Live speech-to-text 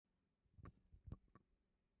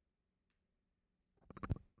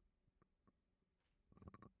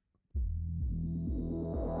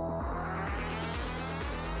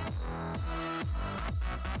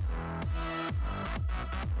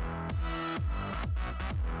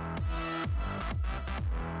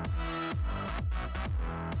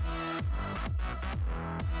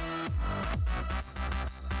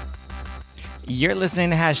You're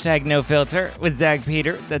listening to Hashtag No Filter with Zach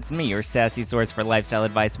Peter. That's me, your sassy source for lifestyle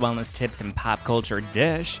advice, wellness tips, and pop culture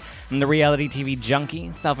dish. I'm the reality TV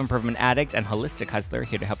junkie, self-improvement addict, and holistic hustler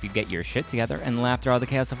here to help you get your shit together and laugh through all the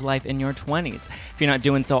chaos of life in your 20s. If you're not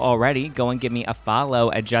doing so already, go and give me a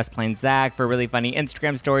follow at Just Plain Zach for really funny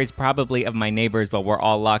Instagram stories, probably of my neighbors while we're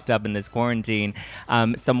all locked up in this quarantine.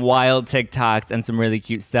 Some wild TikToks and some really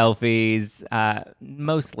cute selfies,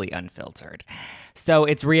 mostly unfiltered. So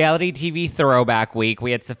it's reality TV throwback week.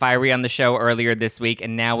 We had Safari on the show earlier this week,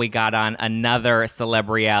 and now we got on another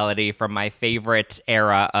celeb-reality from my favorite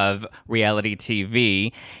era of reality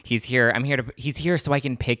TV. He's here. He's here so I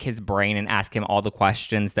can pick his brain and ask him all the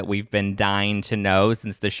questions that we've been dying to know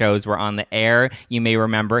since the shows were on the air. You may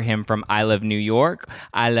remember him from I Love New York,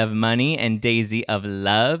 I Love Money, and Daisy of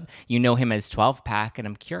Love. You know him as 12 Pack, and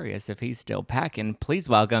I'm curious if he's still packing. Please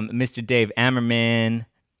welcome Mr. Dave Amerman.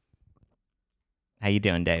 How you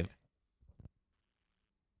doing, Dave?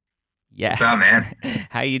 Yeah. What's up, man?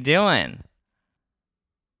 How you doing?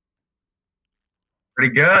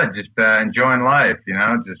 Pretty good. Just enjoying life,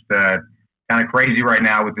 just kind of crazy right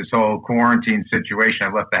now with this whole quarantine situation.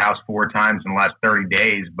 I've left the house 4 times in the last 30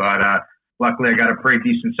 days, but luckily I got a pretty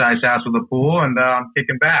decent-sized house with a pool, and I'm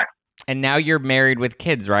kicking back. And now you're married with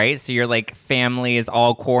kids, right? So your family is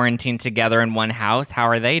all quarantined together in one house. How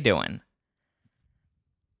are they doing?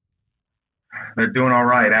 They're doing all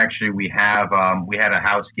right. Actually, we had a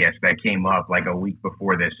house guest that came up like a week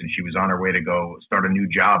before this, and she was on her way to go start a new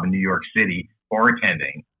job in New York City,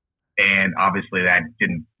 bartending. And obviously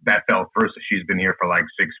that fell through, so she's been here for like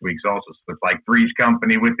 6 weeks also. So it's like three's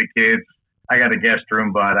company with the kids. I got a guest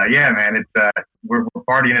room, but yeah, man, we're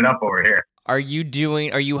partying it up over here. Are you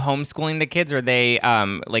homeschooling the kids? Or are they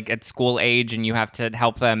at school age and you have to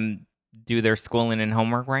help them do their schooling and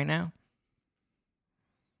homework right now?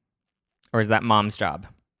 Or is that mom's job?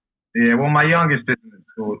 Yeah, well, my youngest isn't in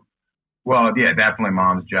school. Well, yeah, definitely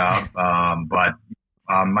mom's job. But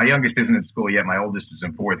my youngest isn't in school yet. My oldest is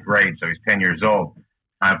in 4th grade, so he's 10 years old.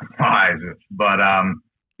 I'm 5. But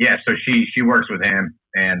yeah, so she works with him,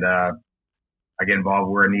 and I get involved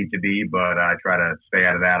where I need to be, but I try to stay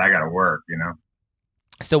out of that. I got to work,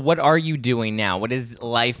 So what are you doing now? What does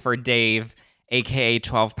life for Dave, a.k.a.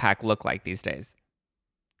 12 Pack, look like these days?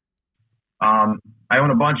 I own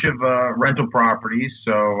a bunch of rental properties,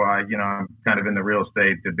 so I'm kind of in the real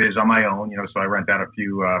estate biz on my own. So I rent out a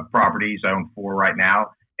few properties. I own 4 right now,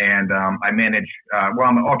 and I manage.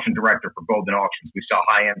 I'm an auction director for Golden Auctions. We sell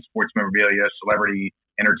high-end sports memorabilia, celebrity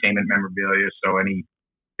entertainment memorabilia. So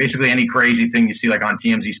basically any crazy thing you see like on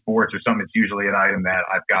TMZ Sports or something, it's usually an item that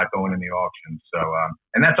I've got going in the auction. So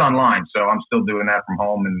and that's online. So I'm still doing that from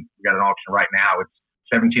home, and we got an auction right now. It's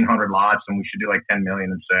 1,700 lots, and we should do like 10 million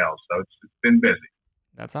in sales. So it's been busy.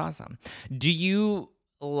 That's awesome. Do you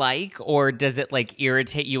or does it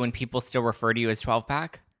irritate you when people still refer to you as 12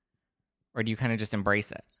 Pack? Or do you kind of just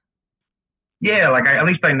embrace it? Yeah, at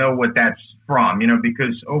least I know what that's from,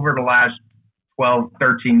 because over the last 12,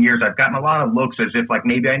 13 years, I've gotten a lot of looks as if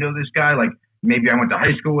maybe I know this guy, maybe I went to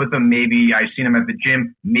high school with him, maybe I've seen him at the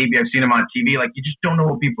gym, maybe I've seen him on TV. You just don't know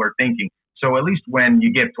what people are thinking. So at least when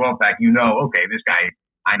you get 12 Pack, okay, this guy,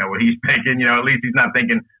 I know what he's thinking. At least he's not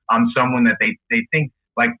thinking I'm someone that they think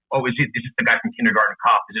is it the guy from Kindergarten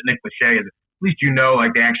Cop? Is it Nick Lachey? At least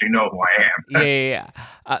they actually know who I am. Yeah.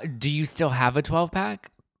 Do you still have a 12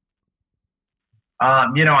 Pack?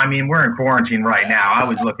 We're in quarantine right now. I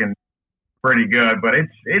was looking pretty good, but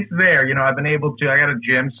it's there. I've been able to. I got a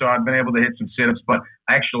gym, so I've been able to hit some sit-ups. But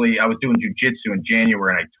actually, I was doing jiu-jitsu in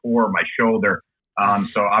January, and I tore my shoulder.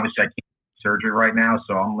 So obviously, I can't do surgery right now,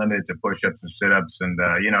 so I'm limited to push-ups and sit-ups, and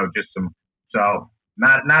just some. So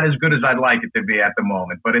not as good as I'd like it to be at the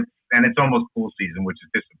moment, but it's almost pool season, which is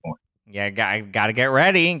disappointing. Yeah, gotta get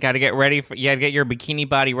ready. Gotta get ready you gotta get your bikini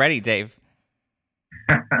body ready, Dave.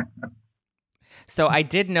 So I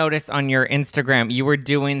did notice on your Instagram you were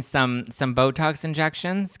doing some Botox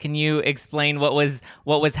injections. Can you explain what was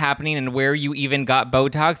happening and where you even got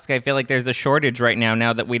Botox? I feel like there's a shortage right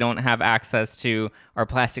now that we don't have access to our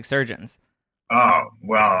plastic surgeons. Oh,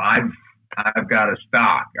 well, I've got a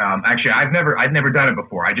stock. Actually, I've never done it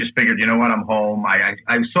before. I just figured, I'm home.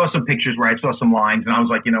 I saw some pictures where I saw some lines, and I was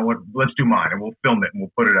like, you know what, let's do mine, and we'll film it, and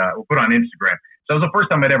we'll put it on Instagram. So it was the first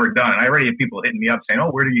time I'd ever done it. I already had people hitting me up saying, oh,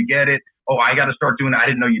 where do you get it? Oh, I got to start doing it. I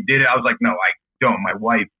didn't know you did it. I was like, no, I don't. My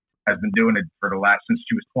wife has been doing it since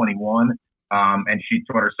she was 21, and she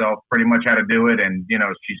taught herself pretty much how to do it, and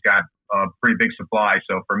she's got a pretty big supply.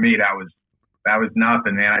 So for me, that was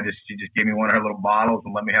nothing, man. She just gave me one of her little bottles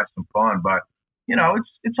and let me have some fun. But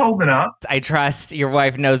it's holding up. I trust your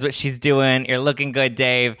wife knows what she's doing. You're looking good,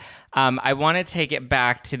 Dave. I want to take it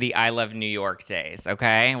back to the I Love New York days,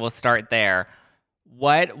 okay? We'll start there.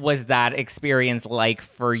 What was that experience like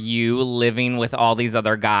for you living with all these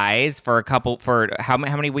other guys for how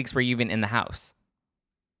many weeks were you even in the house?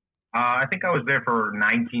 I think I was there for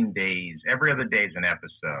 19 days. Every other day is an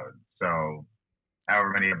episode. So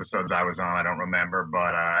however many episodes I was on, I don't remember,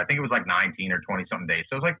 but I think it was like 19 or 20 something days.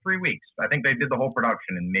 So it was like 3 weeks. I think they did the whole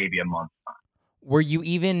production in maybe a month. Were you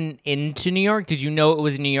even into New York? Did you know it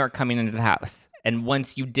was New York coming into the house? And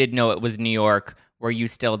once you did know it was New York, were you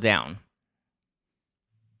still down?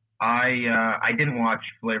 I didn't watch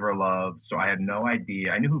Flavor of Love, so I had no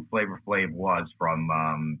idea. I knew who Flavor Flav was from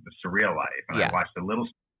The Surreal Life, and I Yeah. watched A Little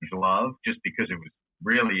Strange Love just because it was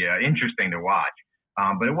really interesting to watch.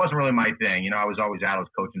 But it wasn't really my thing. I was always out. I was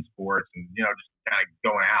coaching sports and just kind of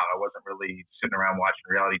going out. I wasn't really sitting around watching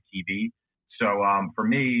reality TV. So for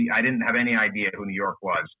me, I didn't have any idea who New York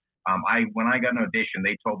was. I when I got an audition,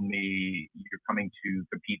 they told me you're coming to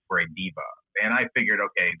compete for a diva, and I figured,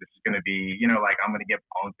 okay, this is going to be, like I'm going to get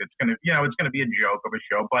punked. It's going to, it's going to be a joke of a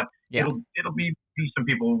show, but Yeah. it'll be some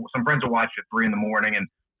people, some friends will watch it 3 in the morning, and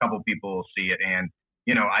a couple people will see it. And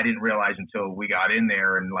I didn't realize until we got in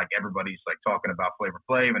there, and like everybody's like talking about Flavor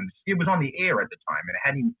Flav, and it was on the air at the time, and it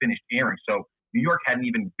hadn't even finished airing, so New York hadn't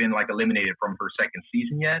even been like eliminated from her second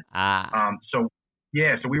season yet. Ah. So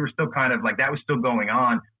yeah, so we were still kind of like that was still going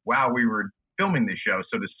on while we were filming the show.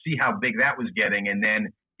 So to see how big that was getting, and then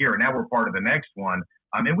here now we're part of the next one.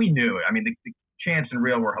 And we knew it. I mean, the Chance and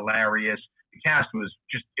Real were hilarious. The cast was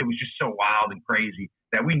just so wild and crazy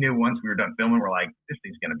that we knew once we were done filming, we're like, this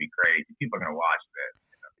thing's gonna be crazy. People are gonna watch this.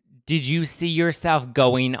 Did you see yourself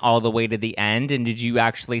going all the way to the end? And did you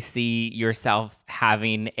actually see yourself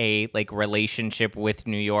having a like relationship with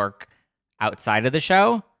New York outside of the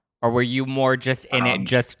show? Or were you more just in it Um,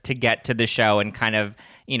 just to get to the show and kind of,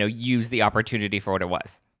 use the opportunity for what it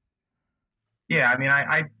was? Yeah, I mean,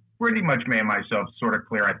 I pretty much made myself sort of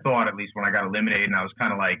clear. I thought, at least when I got eliminated, and I was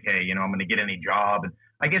kind of like, hey, I'm going to get any job. And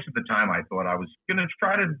I guess at the time I thought I was going to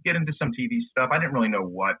try to get into some TV stuff. I didn't really know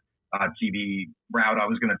what TV route I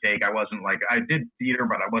was going to take. I wasn't like, I did theater,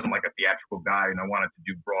 but I wasn't like a theatrical guy, and I wanted to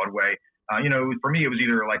do Broadway. For me, it was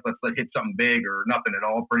either like, let's hit something big or nothing at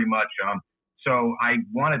all, pretty much. So I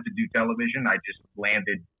wanted to do television. I just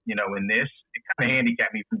landed, in this. It kind of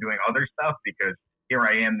handicapped me from doing other stuff because here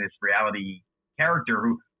I am, this reality character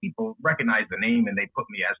who people recognize the name and they put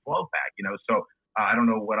me as 12 pack, So I don't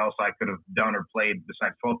know what else I could have done or played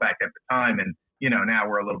besides 12 pack at the time. And, now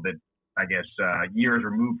we're a little bit, I guess, years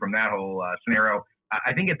removed from that whole scenario.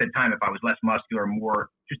 I think at the time, if I was less muscular, more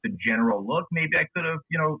just a general look, maybe I could have,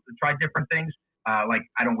 tried different things. Like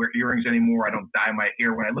I don't wear earrings anymore. I don't dye my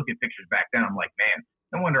hair. When I look at pictures back then, I'm like, man,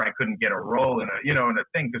 no wonder I couldn't get a role in a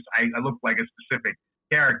thing because I looked like a specific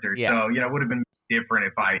character. Yeah. So, it would have been different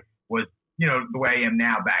if I was, the way I am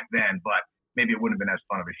now back then, but maybe it wouldn't have been as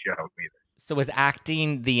fun of a show either. So was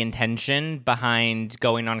acting the intention behind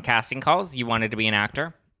going on casting calls? You wanted to be an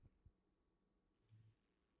actor?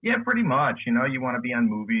 Yeah, pretty much. You want to be on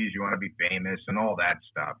movies, you want to be famous, and all that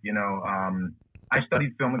stuff. I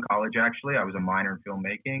studied film in college. Actually, I was a minor in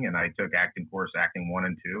filmmaking, and I took acting course, acting 1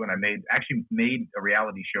 and 2, and I actually made a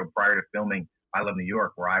reality show prior to filming I Love New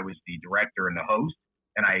York, where I was the director and the host,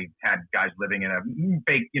 and I had guys living in a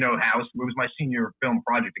fake, house. It was my senior film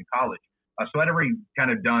project in college. So I'd already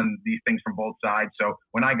kind of done these things from both sides. So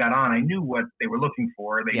when I got on, I knew what they were looking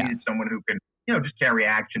for. They needed someone who could just carry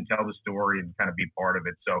action, tell the story, and kind of be part of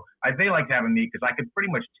it. So they liked having me because I could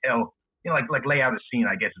pretty much tell, like lay out a scene,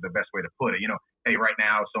 I guess is the best way to put it. Hey, right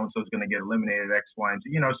now, so-and-so's going to get eliminated, X, Y, and Z,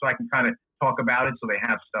 so I can kind of talk about it so they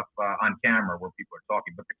have stuff on camera where people are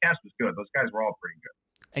talking. But the cast was good. Those guys were all pretty good.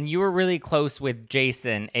 And you were really close with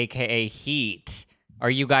Jason, a.k.a. Heat. Are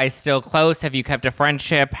you guys still close? Have you kept a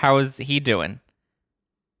friendship? How's he doing?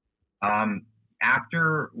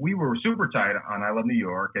 After we were super tight on I Love New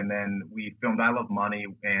York, and then we filmed I Love Money,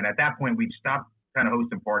 and at that point we'd stopped kind of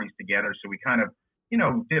hosting parties together, so we kind of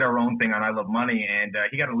did our own thing on I Love Money, and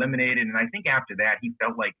he got eliminated, and I think after that he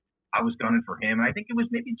felt like I was gunning for him, and I think it was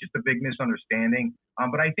maybe just a big misunderstanding,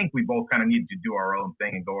 but I think we both kind of needed to do our own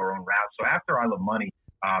thing and go our own route. So after I Love Money,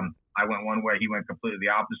 I went one way, he went completely the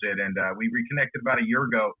opposite, and we reconnected about a year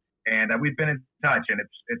ago, and we've been in touch, and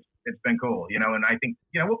it's been cool, and I think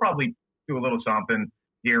we'll probably do a little something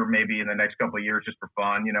here maybe in the next couple of years just for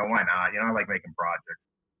fun. Why not? I like making projects.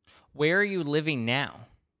 Where are you living now?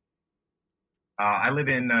 I live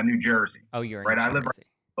in New Jersey. Oh, you're in right. Jersey.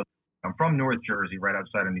 I'm from North Jersey, right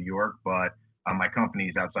outside of New York, but my company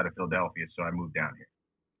is outside of Philadelphia, so I moved down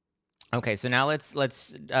here. Okay, so now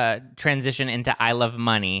let's transition into I Love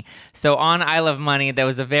Money. So on I Love Money, there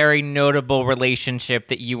was a very notable relationship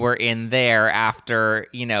that you were in there after,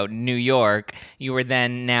 New York. You were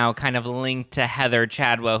then now kind of linked to Heather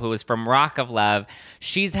Chadwell, who was from Rock of Love.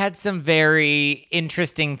 She's had some very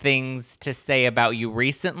interesting things to say about you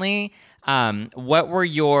recently. What were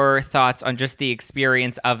your thoughts on just the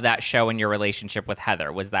experience of that show and your relationship with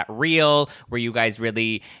Heather? Was that real? Were you guys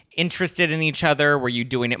really interested in each other? Were you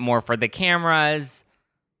doing it more for the cameras?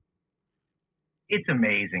 It's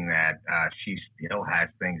amazing that she still has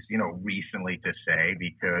things, recently to say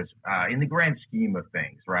because in the grand scheme of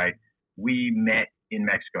things, right? We met in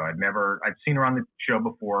Mexico. I'd seen her on the show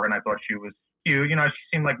before, and I thought she was cute.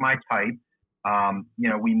 She seemed like my type.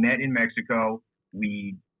 We met in Mexico.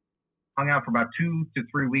 We hung out for about 2 to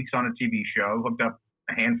 3 weeks on a TV show, hooked up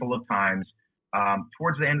a handful of times.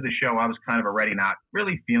 Towards the end of the show, I was kind of already not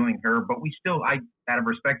really feeling her, but out of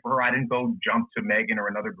respect for her, I didn't go jump to Megan or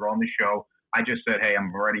another girl on the show. I just said, hey,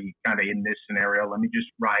 I'm already kind of in this scenario. Let me just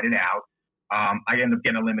ride it out. I ended up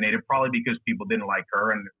getting eliminated probably because people didn't like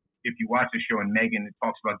her. And if you watch the show and Megan, it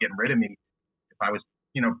talks about getting rid of me. If I was,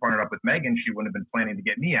 partnered up with Megan, she wouldn't have been planning to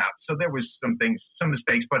get me out. So there was some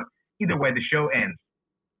mistakes, but either way, the show ends.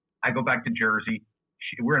 I go back to Jersey.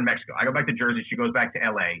 We're in Mexico. I go back to Jersey. She goes back to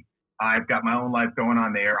LA. I've got my own life going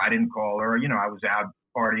on there. I didn't call her. I was out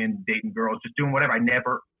partying, dating girls, just doing whatever. I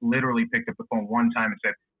never literally picked up the phone one time and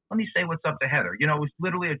said, let me say what's up to Heather. It was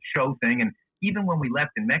literally a show thing. And even when we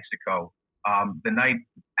left in Mexico, the night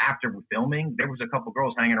after filming, there was a couple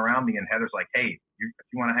girls hanging around me, and Heather's like, hey, if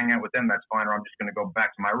you want to hang out with them, that's fine, or I'm just going to go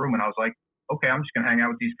back to my room. And I was like, okay, I'm just going to hang out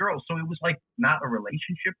with these girls. So it was like not a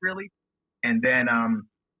relationship really. And then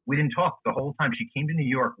we didn't talk the whole time. She came to New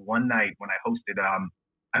York one night when I hosted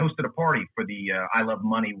a party for the I Love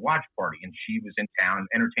Money watch party, and she was in town.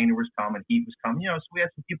 Entertainer was coming, Heat was coming, so we had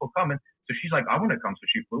some people coming. So she's like, I want to come. So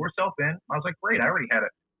she flew herself in. I was like, great. I already had a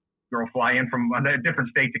girl fly in from a different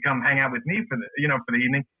state to come hang out with me for the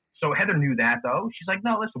evening. So Heather knew that though. She's like,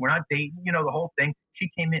 no, listen, we're not dating, the whole thing. She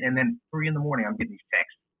came in, and then 3 a.m, I'm getting these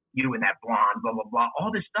texts, you and that blonde, blah, blah, blah,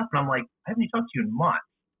 all this stuff. And I'm like, I haven't talked to you in months.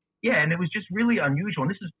 Yeah. And it was just really unusual.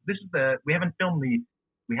 And we hadn't filmed the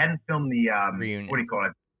Reunion. what do you call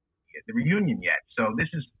it? The reunion yet. So this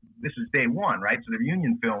is day one, right? So the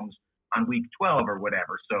reunion films on week 12 or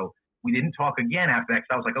whatever. So we didn't talk again after that.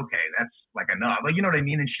 Cause I was like, okay, that's like enough. Like, you know what I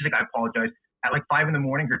mean? And she's like, I apologize. At like 5 a.m,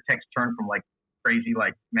 her text turned from like crazy,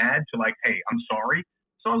 like mad to like, hey, I'm sorry.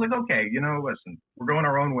 So I was like, okay, listen, we're going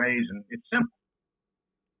our own ways, and it's simple.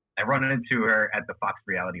 I run into her at the Fox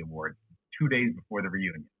Reality Awards 2 days before the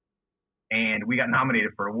reunion, and we got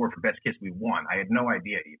nominated for an award for Best Kiss. We won. I had no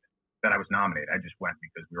idea even that I was nominated. I just went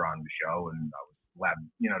because we were on the show, and I was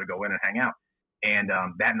allowed, to go in and hang out. And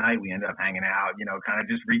that night we ended up hanging out, kind of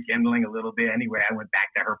just rekindling a little bit. Anyway, I went back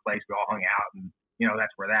to her place. We all hung out, and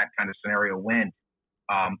that's where that kind of scenario went.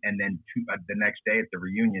 And then the next day at the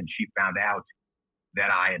reunion, she found out that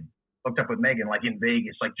I had hooked up with Megan, like in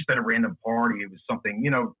Vegas, like just at a random party. It was something,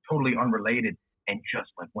 totally unrelated, and just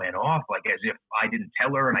like went off, like as if I didn't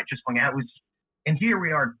tell her, and I just hung out. And here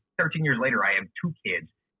we are, 13 years later. I have 2 kids.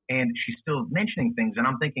 And she's still mentioning things, and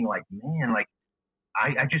I'm thinking like, man, like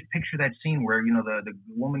I just picture that scene where the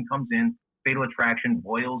woman comes in, Fatal Attraction,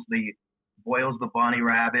 boils the bunny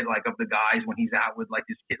rabbit like of the guys when he's out with like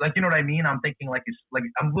his kid, like, you know what I mean? I'm thinking like it's like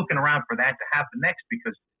I'm looking around for that to happen next,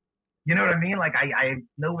 because you know what I mean? Like I have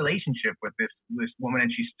no relationship with this woman,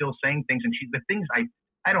 and she's still saying things, and the things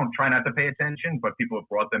I don't try not to pay attention, but people have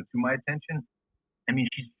brought them to my attention. I mean,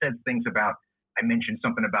 she says things about. I mentioned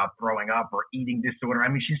something about throwing up or eating disorder. I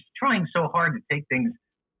mean, she's trying so hard to take things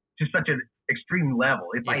to such an extreme level.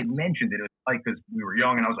 If I had mentioned it was like because we were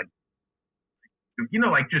young, and I was like,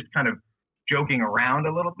 like just kind of joking around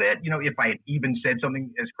a little bit. If I had even said something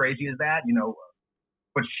as crazy as that,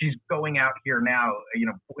 but she's going out here now,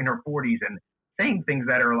 in her 40s and saying things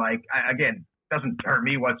that are like, again, doesn't hurt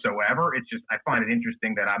me whatsoever. It's just I find it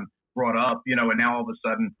interesting that I'm brought up, and now all of a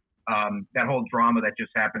sudden. That whole drama that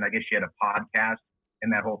just happened, I guess she had a podcast,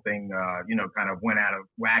 and that whole thing, kind of went out of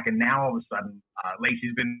whack. And now all of a sudden,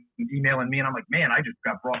 Lacey's been emailing me, and I'm like, man, I just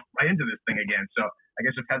got brought right into this thing again. So I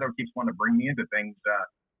guess if Heather keeps wanting to bring me into things,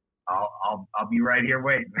 I'll be right here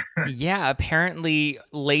waiting. Yeah, apparently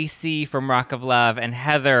Lacey from Rock of Love and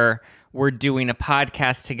Heather were doing a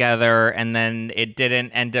podcast together, and then it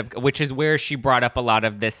didn't end up, which is where she brought up a lot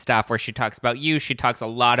of this stuff where she talks about you. She talks a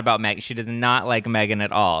lot about Megan. She does not like Megan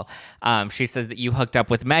at all. She says that you hooked up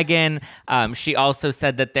with Megan. She also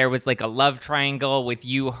said that there was like a love triangle with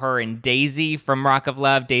you, her, and Daisy from Rock of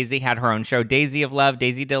Love. Daisy had her own show, Daisy of Love,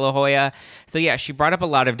 Daisy De La Hoya. So yeah, she brought up a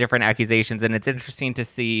lot of different accusations, and it's interesting to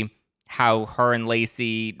see how her and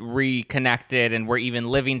Lacey reconnected and were even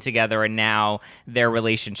living together, and now their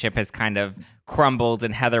relationship has kind of crumbled,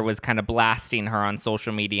 and Heather was kind of blasting her on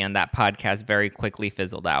social media, and that podcast very quickly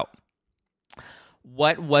fizzled out.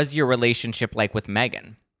 What was your relationship like with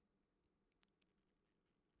Megan?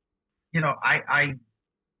 I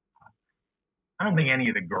don't think any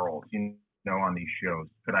of the girls, on these shows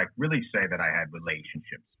could I really say that I had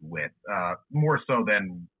relationships with, more so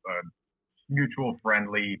than mutual,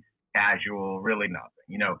 friendly, casual, really nothing.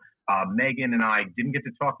 Megan and I didn't get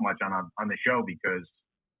to talk much on the show because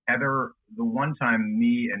Heather, the one time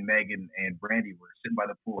me and Megan and Brandy were sitting by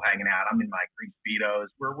the pool hanging out, I'm in my green speedos,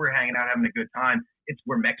 we're hanging out having a good time.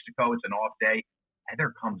 We're Mexico, it's an off day.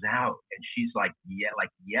 Heather comes out and she's like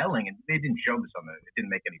yelling, and they didn't show this it didn't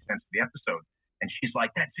make any sense to the episode. And she's like,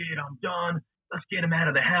 "That's it, I'm done. Let's get him out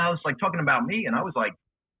of the house," like talking about me. And I was like,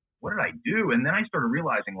 "What did I do?" And then I started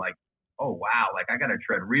realizing, like, oh wow, like I got to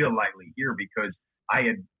tread real lightly here because I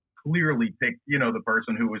had clearly picked, the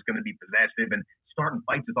person who was going to be possessive and starting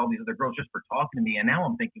fights with all these other girls just for talking to me. And now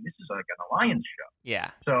I'm thinking this is like an alliance show.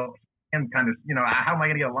 Yeah. So I'm kind of, how am I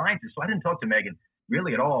going to get alliances? So I didn't talk to Megan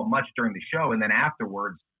really at all much during the show. And then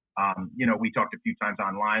afterwards, we talked a few times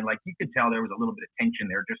online. Like you could tell there was a little bit of tension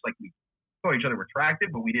there, just like we saw each other were attractive,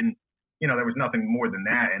 but we didn't, there was nothing more than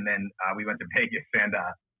that. And then we went to Vegas and,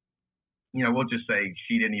 we'll just say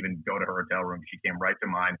she didn't even go to her hotel room. She came right to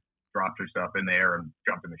mine, dropped her stuff in there and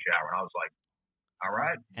jumped in the shower. And I was like, all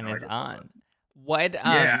right. And it's on.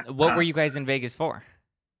 What were you guys in Vegas for?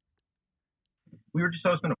 We were just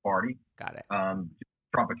hosting a party. Got it.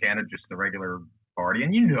 Tropicana, just the regular party.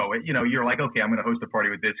 And you're like, okay, I'm going to host a party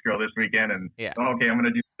with this girl this weekend. And okay, I'm going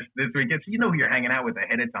to do this weekend. So who you're hanging out with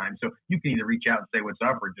ahead of time. So you can either reach out and say what's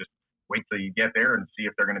up or just wait till you get there and see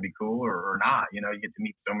if they're going to be cool or not. You get to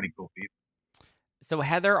meet so many cool people. So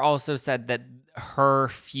Heather also said that her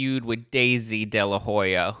feud with Daisy De La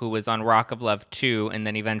Hoya, who was on Rock of Love 2, and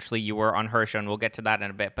then eventually you were on her show, and we'll get to that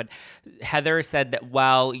in a bit. But Heather said that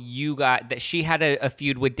that she had a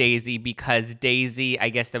feud with Daisy because Daisy, I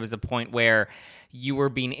guess there was a point where you were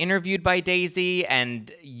being interviewed by Daisy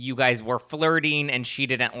and you guys were flirting, and she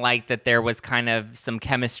didn't like that there was kind of some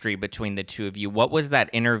chemistry between the two of you. What was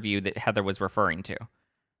that interview that Heather was referring to?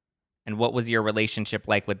 And what was your relationship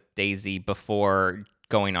like with Daisy before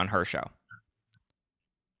going on her show?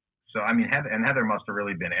 So, Heather must have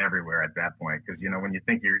really been everywhere at that point because, when you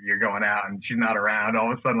think you're going out and she's not around,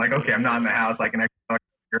 all of a sudden, like, okay, I'm not in the house, I can actually talk to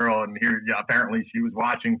the girl, and here, apparently she was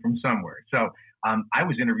watching from somewhere. So, I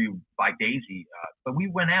was interviewed by Daisy, but we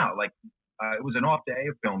went out, it was an off day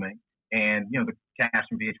of filming, and, the cast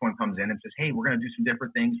from VH1 comes in and says, hey, we're going to do some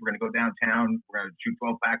different things. We're going to go downtown, we're going to shoot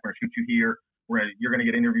 12 pack, we're going to shoot you here. You're going to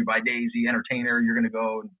get interviewed by Daisy, entertainer. You're going to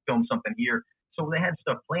go and film something here. So they had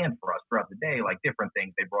stuff planned for us throughout the day, like different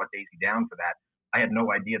things. They brought Daisy down for that. I had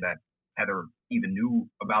no idea that Heather even knew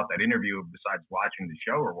about that interview besides watching the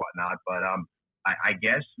show or whatnot. But I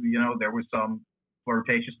guess, there was some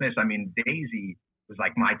flirtatiousness. Daisy was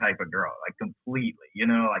like my type of girl, like completely,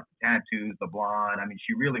 like the tattoos, the blonde.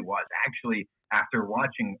 She really was. Actually, after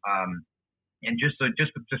watching, and just to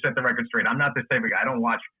set the record straight, I'm not this type of guy. I don't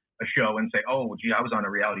watch a show and say, oh, gee, I was on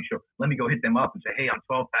a reality show. Let me go hit them up and say, hey, I'm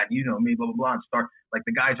 12 pack, me, blah, blah, blah, and start. Like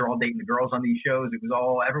the guys are all dating the girls on these shows.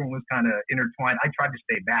 Everyone was kind of intertwined. I tried to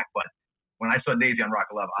stay back, but when I saw Daisy on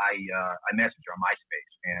Rock of Love, I messaged her on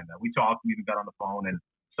MySpace and we talked, we even got on the phone. And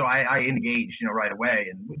so I engaged, right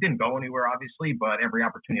away, and it didn't go anywhere, obviously, but every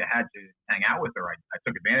opportunity I had to hang out with her, I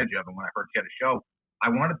took advantage of. And when I heard she had a show,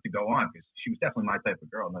 I wanted to go on because she was definitely my type of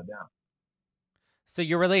girl, no doubt. So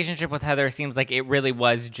your relationship with Heather seems like it really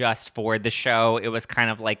was just for the show. It was kind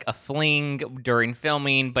of like a fling during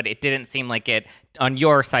filming, but it didn't seem like it, on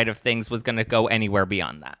your side of things, was going to go anywhere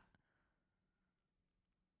beyond that.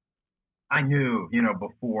 I knew,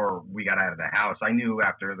 before we got out of the house, I knew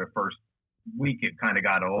after the first week it kind of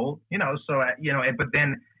got old, but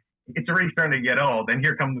then it's already starting to get old. And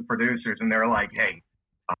here come the producers and they're like, hey,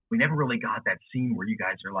 we never really got that scene where you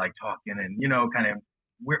guys are like talking and, kind of,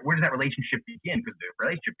 where does that relationship begin? Because the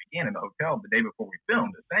relationship began in the hotel the day before we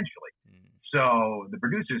filmed, essentially. So the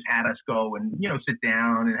producers had us go and, sit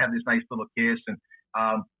down and have this nice little kiss, and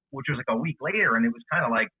which was like a week later. And it was kind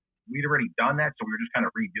of like we'd already done that. So we were just kind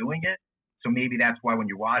of redoing it. So maybe that's why when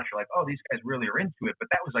you watch, you're like, oh, these guys really are into it. But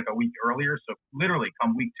that was like a week earlier. So literally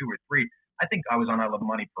come week 2 or 3, I think I was on I Love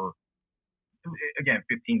Money for, again,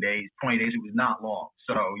 15 days, 20 days. It was not long.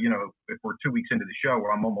 So, if we're 2 weeks into the show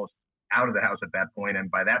where I'm almost out of the house at that point,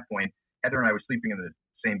 and by that point, Heather and I were sleeping in the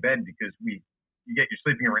same bed because you get your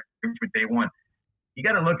sleeping arrangement day one. You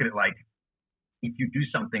got to look at it like if you do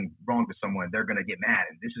something wrong to someone, they're going to get mad.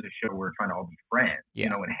 And this is a show where we're trying to all be friends, you Yeah.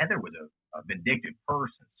 know. And Heather was a vindictive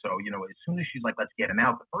person, so you know, as soon as she's like, "Let's get him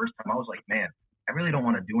out," the first time I was like, "Man, I really don't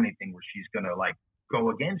want to do anything where she's going to like go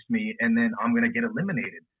against me, and then I'm going to get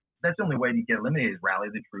eliminated." That's the only way to get eliminated is rally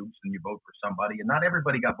the troops and you vote for somebody. And not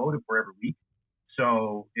everybody got voted for every week.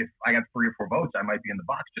 So if I got 3 or 4 votes, I might be in the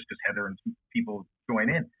box just because Heather and people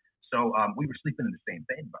join in. So we were sleeping in the same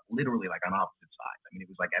bed, but literally like on opposite sides. I mean, it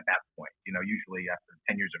was like at that point, you know, usually after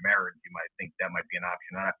 10 years of marriage, you might think that might be an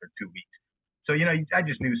option, not after 2 weeks. So, you know, I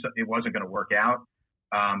just knew it wasn't going to work out.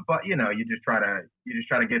 But you know, you just try to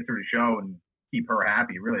get through the show and keep her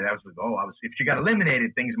happy. Really, that was the goal. If she got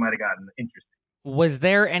eliminated, things might have gotten interesting. Was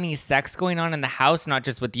there any sex going on in the house, not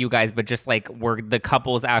just with you guys, but just like were the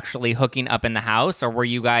couples actually hooking up in the house, or were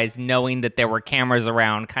you guys knowing that there were cameras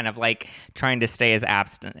around, kind of like trying to stay as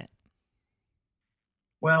abstinent?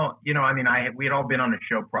 Well, you know, I mean, we had all been on the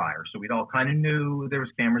show prior, so we'd all kind of knew there was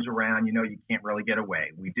cameras around. You know, you can't really get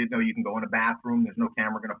away. We did know you can go in a bathroom. There's no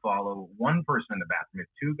camera going to follow one person in the bathroom. If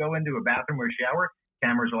 2 go into a bathroom or a shower,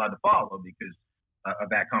 cameras are allowed to follow because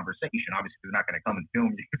of that conversation. Obviously, they're not going to come and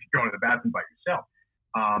film you if you go to the bathroom by yourself.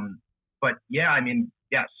 But yeah, I mean,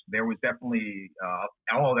 yes, there was definitely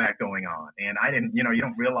all that going on, and I didn't, you know, you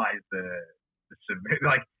don't realize the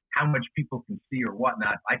like how much people can see or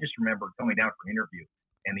whatnot. I just remember going down for an interview,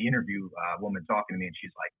 and the interview woman talking to me, and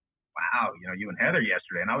she's like, "Wow, you know, you and Heather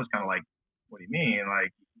yesterday," and I was kind of like, "What do you mean?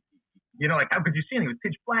 Like, you know, like how could you see it? It was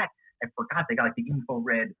pitch black." I forgot they got like the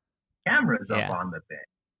infrared cameras up on the thing,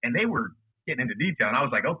 and they were getting into detail, and I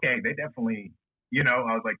was like, okay, they definitely, you know,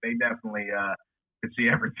 I was like, they definitely could see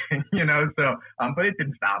everything, you know. So, but it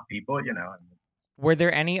didn't stop people, you know. Were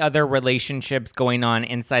there any other relationships going on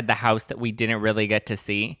inside the house that we didn't really get to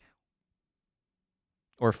see,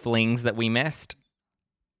 or flings that we missed?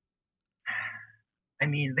 I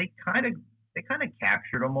mean, they kind of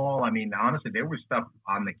captured them all. I mean, honestly, there was stuff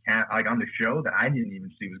on the like on the show that I didn't even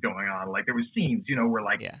see was going on. Like there was scenes, you know, where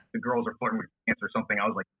like the girls are flirting with ants or something. I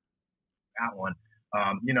was like, that one.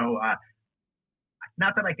 You know,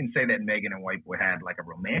 not that I can say that Megan and Whiteboy had like a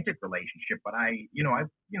romantic relationship, but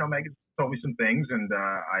Megan told me some things, and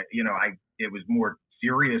it was more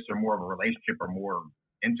serious or more of a relationship or more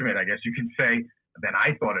intimate, I guess you can say, than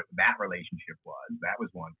I thought that relationship was. That was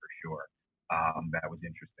one for sure. That was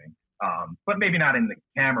interesting. But maybe not in the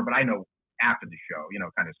camera, but I know after the show, you know,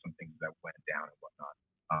 kind of some things that went down and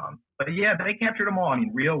whatnot. But yeah, they captured them all. I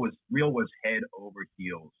mean, Real was head over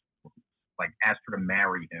heels, like asked her to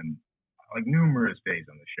marry him like numerous days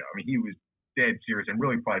on the show. I mean, he was dead serious and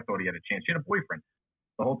really probably thought he had a chance. She had a boyfriend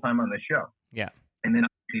the whole time on the show. Yeah. And then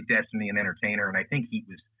obviously Destiny and Entertainer, and I think he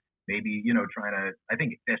was maybe, you know, I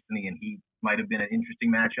think Destiny and he might have been an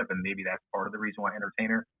interesting matchup, and maybe that's part of the reason why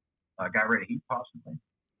Entertainer got rid of Heat, possibly.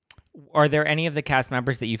 Are there any of the cast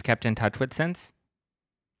members that you've kept in touch with since?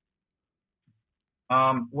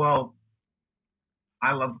 Well,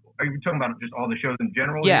 are you talking about just all the shows in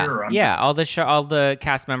general? Yeah, here, all the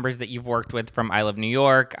cast members that you've worked with from I Love New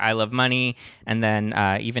York, I Love Money, and then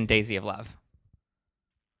even Daisy of Love.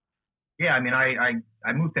 Yeah, I mean,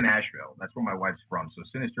 I moved to Nashville. That's where my wife's from. So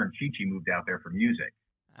Sinister and Chi-Chi moved out there for music.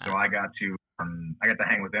 So I got to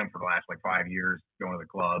hang with them for the last like 5 years, going to the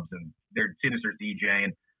clubs, and they're Sinister's DJing.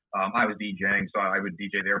 I was DJing, so I would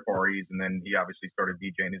DJ their parties, and then he obviously started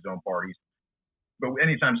DJing his own parties. But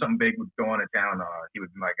anytime something big would go on in town, he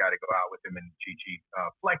would be my guy to go out with him and Chi-Chi.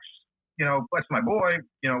 Flex my boy.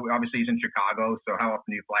 You know, obviously he's in Chicago, so how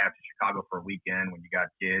often do you fly out to Chicago for a weekend when you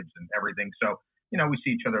got kids and everything? So, you know, we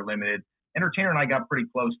see each other limited. Entertainer and I got pretty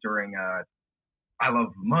close during I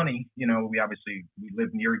Love Money. You know, we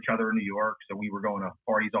lived near each other in New York, so we were going to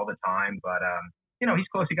parties all the time. But you know, he's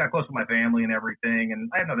close. He got close with my family and everything,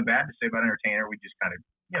 and I have nothing bad to say about Entertainer. We just kind of,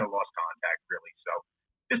 you know, lost contact really.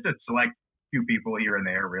 So just a select few people here and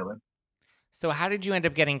there, really. So how did you end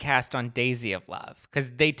up getting cast on Daisy of Love?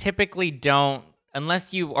 Because they typically don't,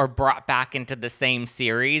 unless you are brought back into the same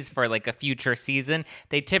series for like a future season,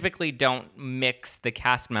 they typically don't mix the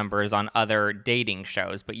cast members on other dating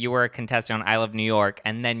shows. But you were a contestant on I Love New York,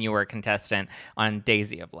 and then you were a contestant on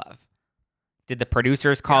Daisy of Love. Did the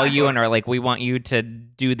producers call you and are like, we want you to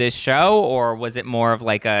do this show? Or was it more of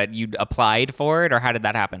like you applied for it? Or how did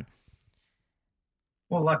that happen?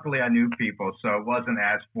 Well, luckily I knew people, so it wasn't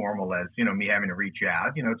as formal as, you know, me having to reach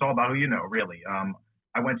out. You know, it's all about who you know, really.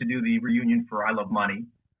 I went to do the reunion for I Love Money,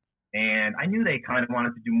 and I knew they kind of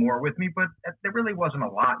wanted to do more with me, but there really wasn't a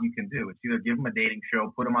lot you can do. It's either give them a dating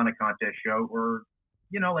show, put them on a contest show, or,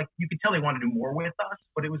 you know, like you could tell they wanted to do more with us,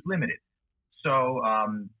 but it was limited. So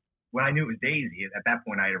when I knew it was Daisy, at that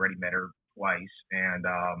point I had already met her twice, and,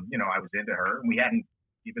 you know, I was into her, and we hadn't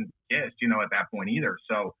even kissed, at that point either.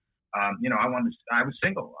 So, I was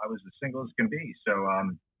single. I was as single as can be. So,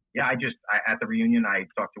 yeah, at the reunion, I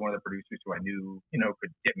talked to one of the producers who I knew,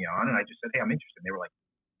 could get me on. And I just said, hey, I'm interested. And they were like,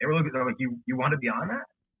 you want to be on that?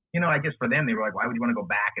 I guess for them, they were like, why would you want to go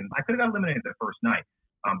back? And I could have got eliminated the first night.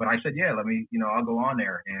 But I said, yeah, let me, I'll go on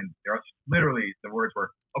there. And there was literally the words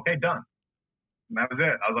were, okay, done. And that was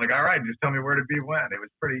it. I was like, all right, just tell me where to be when. It was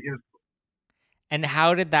cool. And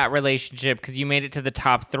how did that relationship, because you made it to the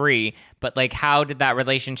top 3, but like how did that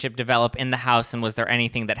relationship develop in the house, and was there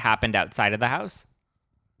anything that happened outside of the house?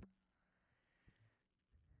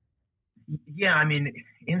 Yeah, I mean,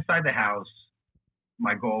 inside the house,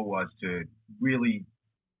 my goal was to really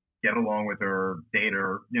get along with her, date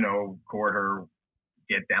her, court her,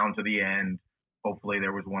 get down to the end. Hopefully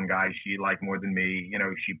there was one guy she liked more than me,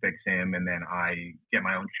 she picks him and then I get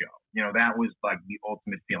my own show. That was like the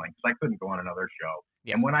ultimate feeling because I couldn't go on another show.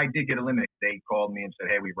 Yeah. And when I did get eliminated, they called me and said,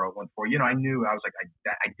 hey, we wrote one for you. I knew, I was like,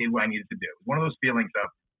 I did what I needed to do. It was one of those feelings of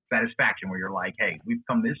satisfaction where you're like, hey, we've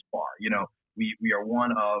come this far. We are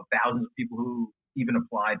one of thousands of people who even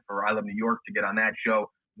applied for I Love New York to get on that show.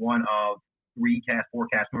 One of 4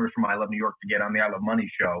 cast members from I Love New York to get on the I Love Money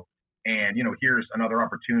show. And, here's another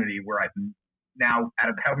opportunity where I've now, out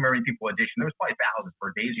of however many people audition, there was probably thousands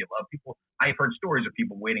for Daisy Love people. I've heard stories of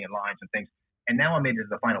people waiting in lines and things. And now I made it to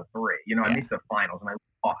the final 3. I made it to the finals and I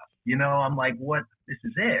lost. I'm like, what? This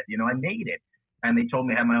is it. I made it. And they told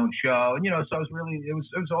me I had my own show. And, so it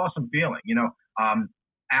was an awesome feeling.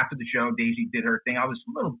 After the show, Daisy did her thing. I was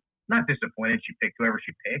a little not disappointed. She picked whoever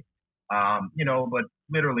she picked. But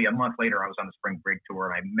literally a month later, I was on the spring break tour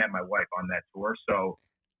and I met my wife on that tour. So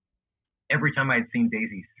every time I'd seen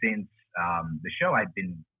Daisy since the show, I'd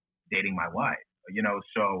been dating my wife,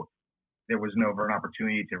 so there was never an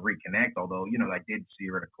opportunity to reconnect. Although, I did see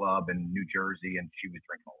her at a club in New Jersey and she was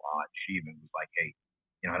drinking a lot. She even was like, hey,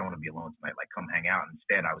 I don't want to be alone tonight. Like, come hang out.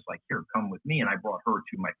 Instead, I was like, here, come with me. And I brought her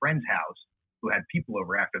to my friend's house who had people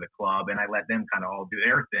over after the club and I let them kind of all do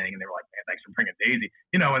their thing. And they were like, man, thanks for bringing Daisy,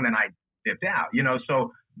 and then I dipped out,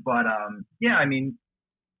 so, but, yeah, I mean,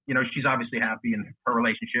 she's obviously happy in her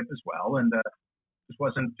relationship as well. And, just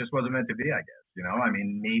wasn't meant to be, I guess, I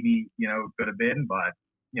mean, maybe, could have been, but,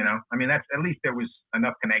 I mean, that's, at least there was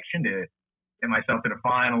enough connection to get myself to the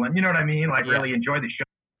final and, you know what I mean? Like, really enjoy the show.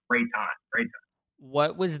 Great time.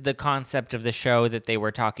 What was the concept of the show that they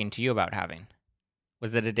were talking to you about having?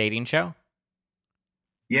 Was it a dating show?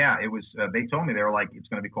 Yeah, it was, they told me, they were like, it's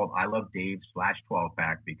going to be called I Love Dave /12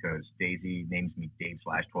 pack because Daisy names me Dave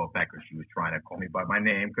 /12 pack because she was trying to call me by my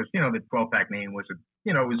name because, the 12 pack name wasn't,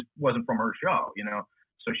 wasn't from her show,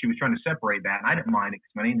 so she was trying to separate that. And I didn't mind it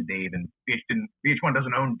because my name's Dave and VH1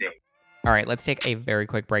 doesn't own Dave. All right, let's take a very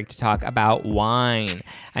quick break to talk about wine.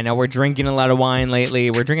 I know we're drinking a lot of wine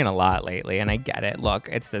lately. We're drinking a lot lately, and I get it. Look,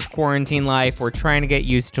 it's this quarantine life. We're trying to get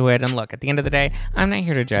used to it. And look, at the end of the day, I'm not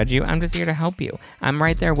here to judge you. I'm just here to help you. I'm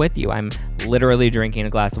right there with you. I'm literally drinking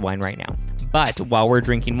a glass of wine right now. But while we're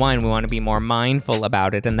drinking wine, we want to be more mindful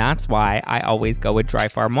about it, and that's why I always go with Dry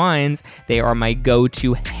Farm Wines. They are my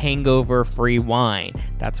go-to hangover-free wine.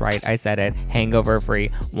 That's right, I said it,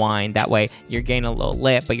 hangover-free wine. That way, you're getting a little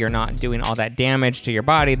lit, but you're not doing all that damage to your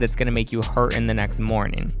body that's going to make you hurt in the next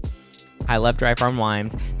morning. I love Dry Farm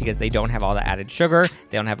Wines because they don't have all the added sugar.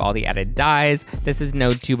 They don't have all the added dyes. This is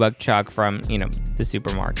no $2 chuck from, the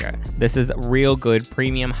supermarket. This is real good,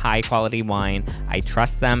 premium, high-quality wine. I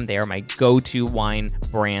trust them. They are my go-to wine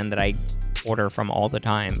brand that I order from all the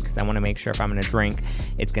time because I want to make sure if I'm going to drink,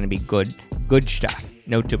 it's going to be good stuff.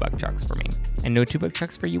 No $2 chucks for me. And no $2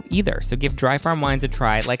 chucks for you either. So give Dry Farm Wines a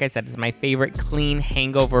try. Like I said, it's my favorite clean,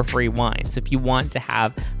 hangover-free wine. So if you want to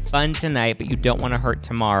have fun tonight, but you don't want to hurt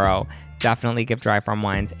tomorrow, definitely give Dry Farm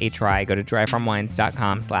Wines a try. Go to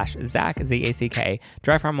dryfarmwines.com/Zach, Z-A-C-K,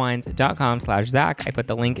 dryfarmwines.com/Zach. I put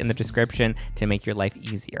the link in the description to make your life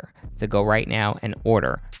easier. So go right now and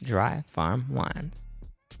order Dry Farm Wines.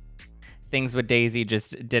 Things with Daisy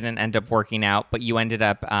just didn't end up working out, but you ended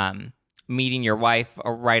up meeting your wife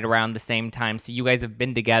right around the same time. So you guys have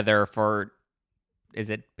been together for, is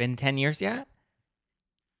it been 10 years yet?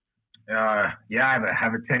 Yeah, I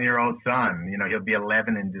have a 10-year-old son. He'll be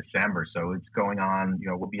 11 in December, so it's going on.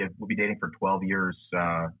 We'll be dating for 12 years.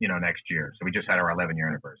 Next year. So we just had our 11-year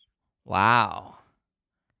anniversary. Wow.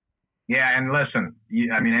 Yeah, and listen,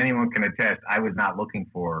 anyone can attest. I was not looking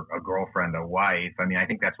for a girlfriend, a wife. I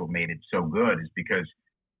think that's what made it so good is because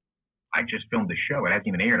I just filmed the show. It hasn't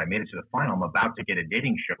even aired. I made it to the final. I'm about to get a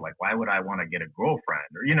dating show. Like, why would I want to get a girlfriend?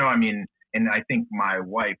 Or, and I think my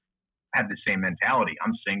wife had the same mentality.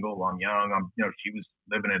 I'm single. I'm young. She was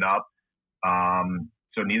living it up.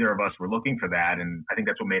 So neither of us were looking for that. And I think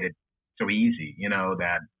that's what made it so easy,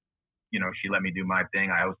 that, she let me do my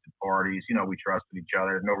thing. I hosted parties, we trusted each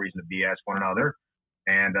other. There's no reason to BS one another.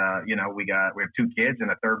 And, we have 2 kids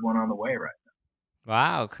and a third one on the way right now.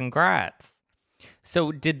 Wow, congrats.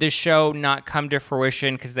 So did the show not come to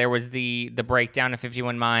fruition because there was the breakdown of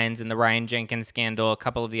 51 Minds and the Ryan Jenkins scandal? A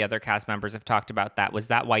couple of the other cast members have talked about that. Was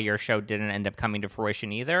that why your show didn't end up coming to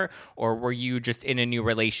fruition either? Or were you just in a new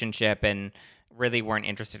relationship and really weren't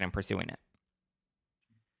interested in pursuing it?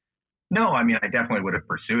 No, I mean, I definitely would have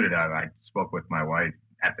pursued it. I spoke with my wife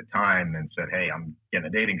at the time and said, hey, I'm getting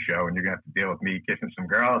a dating show and you're going to have to deal with me kissing some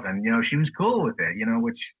girls. And, she was cool with it,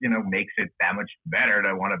 which, makes it that much better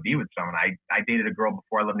to want to be with someone. I dated a girl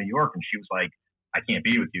before I lived in New York and she was like, I can't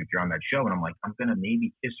be with you if you're on that show. And I'm like, I'm going to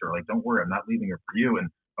maybe kiss her. Like, don't worry, I'm not leaving her for you. And,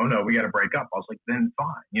 oh no, we got to break up. I was like, then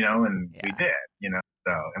fine, and we did,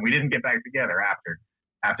 so, and we didn't get back together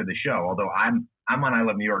after the show. Although I'm on I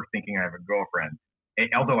Love New York thinking I have a girlfriend.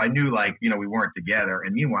 Although I knew, we weren't together.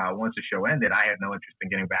 And meanwhile, once the show ended, I had no interest in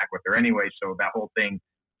getting back with her anyway. So that whole thing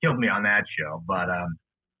killed me on that show. But,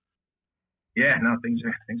 things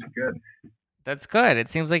are good. That's good. It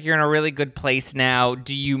seems like you're in a really good place now.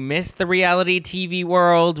 Do you miss the reality TV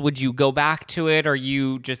world? Would you go back to it? Or are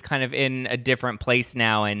you just kind of in a different place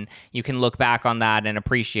now and you can look back on that and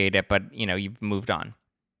appreciate it, but, you've moved on?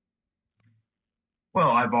 Well,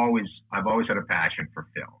 I've always had a passion for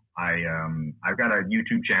film. I've got a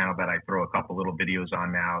YouTube channel that I throw a couple little videos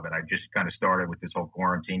on now that I just kind of started with this whole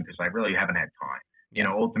quarantine because I really haven't had time.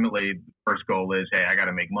 Ultimately, the first goal is, hey, I got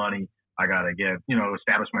to make money. I got to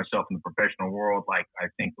establish myself in the professional world. Like I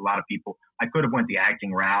think a lot of people, I could have went the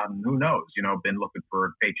acting route and who knows, been looking for a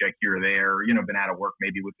paycheck here or there, been out of work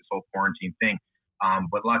maybe with this whole quarantine thing.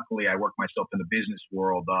 But luckily I worked myself in the business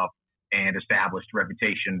world up and established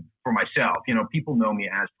reputation for myself. People know me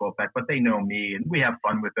as 12-pack, but they know me and we have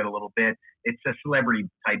fun with it a little bit. It's a celebrity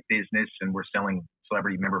type business and we're selling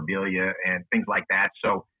celebrity memorabilia and things like that.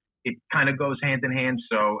 So it kind of goes hand in hand.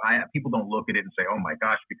 So people don't look at it and say, oh my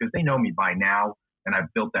gosh, because they know me by now and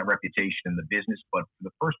I've built that reputation in the business. But for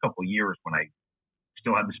the first couple of years when I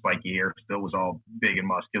still had the spiky hair, still was all big and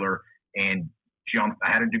muscular and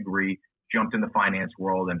I had a degree, jumped in the finance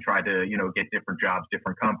world and tried to, get different jobs,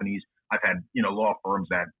 different companies. I've had, law firms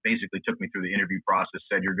that basically took me through the interview process,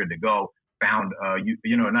 said, you're good to go, found, not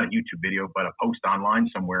a YouTube video, but a post online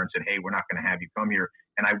somewhere and said, hey, we're not going to have you come here.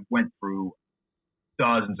 And I went through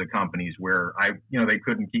dozens of companies where they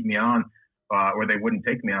couldn't keep me on or they wouldn't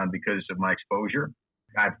take me on because of my exposure.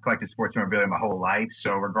 I've collected sports memorabilia my whole life.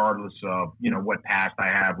 So regardless of, what past I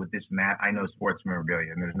have with this and that, I know sports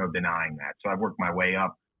memorabilia and there's no denying that. So I've worked my way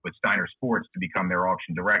up with Steiner Sports to become their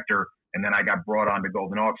auction director. And then I got brought on to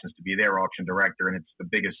Golden Auctions to be their auction director. And it's the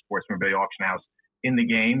biggest sports memorabilia auction house in the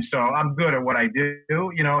game. So I'm good at what I do,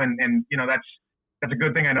 and that's a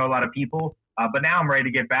good thing. I know a lot of people, but now I'm ready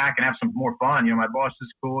to get back and have some more fun. My boss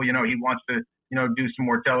is cool. He wants to, do some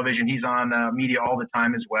more television. He's on media all the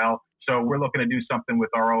time as well. So we're looking to do something with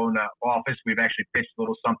our own office. We've actually pitched a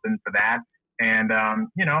little something for that. And,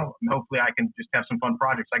 hopefully I can just have some fun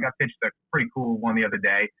projects. I got pitched a pretty cool one the other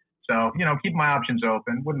day. So, keep my options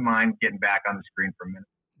open. Wouldn't mind getting back on the screen for a minute.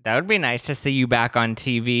 That would be nice to see you back on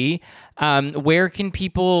TV. Where can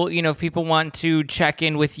people, if people want to check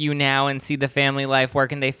in with you now and see the family life, where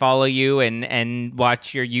can they follow you and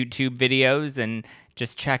watch your YouTube videos and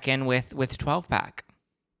just check in with 12-pack?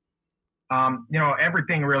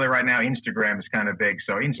 Everything really right now, Instagram is kind of big.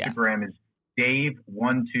 So Instagram is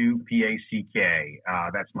Dave12PACK.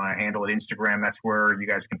 That's my handle at Instagram. That's where you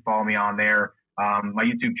guys can follow me on there. My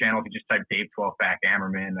YouTube channel, if you just type Dave 12-pack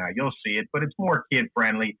Amerman, you'll see it, but it's more kid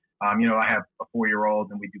friendly. I have a 4-year-old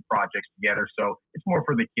and we do projects together. So it's more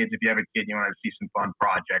for the kids. If you have a kid, you want to see some fun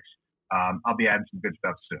projects. I'll be adding some good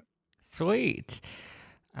stuff soon. Sweet.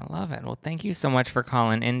 I love it. Well, thank you so much for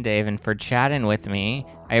calling in, Dave, and for chatting with me.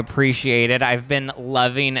 I appreciate it. I've been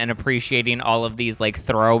loving and appreciating all of these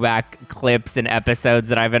throwback clips and episodes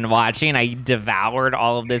that I've been watching. I devoured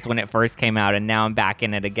all of this when it first came out, and now I'm back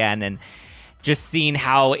in it again. And just seeing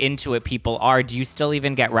how into it people are. Do you still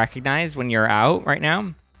even get recognized when you're out right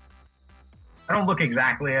now? I don't look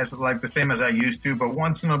exactly as the same as I used to, but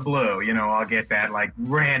once in a blue, I'll get that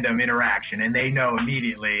random interaction and they know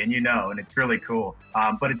immediately and and it's really cool.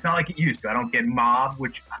 But it's not like it used to. I don't get mobbed,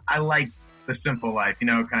 which I like the simple life,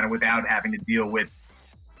 kind of without having to deal with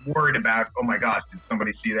worried about, oh my gosh, did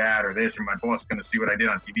somebody see that or this, or my boss going to see what I did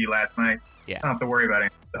on TV last night? Yeah. I don't have to worry about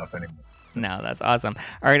any stuff anymore. No, that's awesome.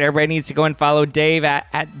 All right, everybody needs to go and follow Dave at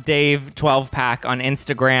Dave12pack on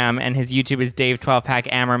Instagram, and his YouTube is Dave12pack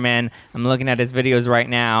Amerman. I'm looking at his videos right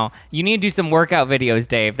now. You need to do some workout videos,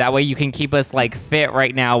 Dave. That way you can keep us fit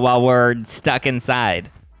right now while we're stuck inside.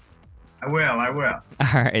 I will.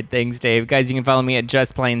 All right, thanks, Dave. Guys, you can follow me at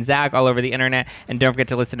Just Plain Zach all over the internet. And don't forget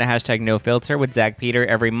to listen to #NoFilter with Zach Peter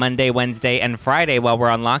every Monday, Wednesday, and Friday while we're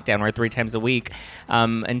on lockdown. We're 3 times a week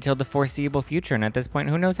until the foreseeable future. And at this point,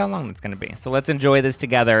 who knows how long that's going to be. So let's enjoy this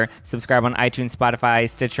together. Subscribe on iTunes, Spotify,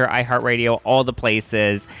 Stitcher, iHeartRadio, all the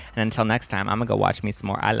places. And until next time, I'm going to go watch me some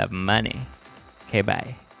more I Love Money. Okay,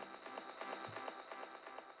 bye.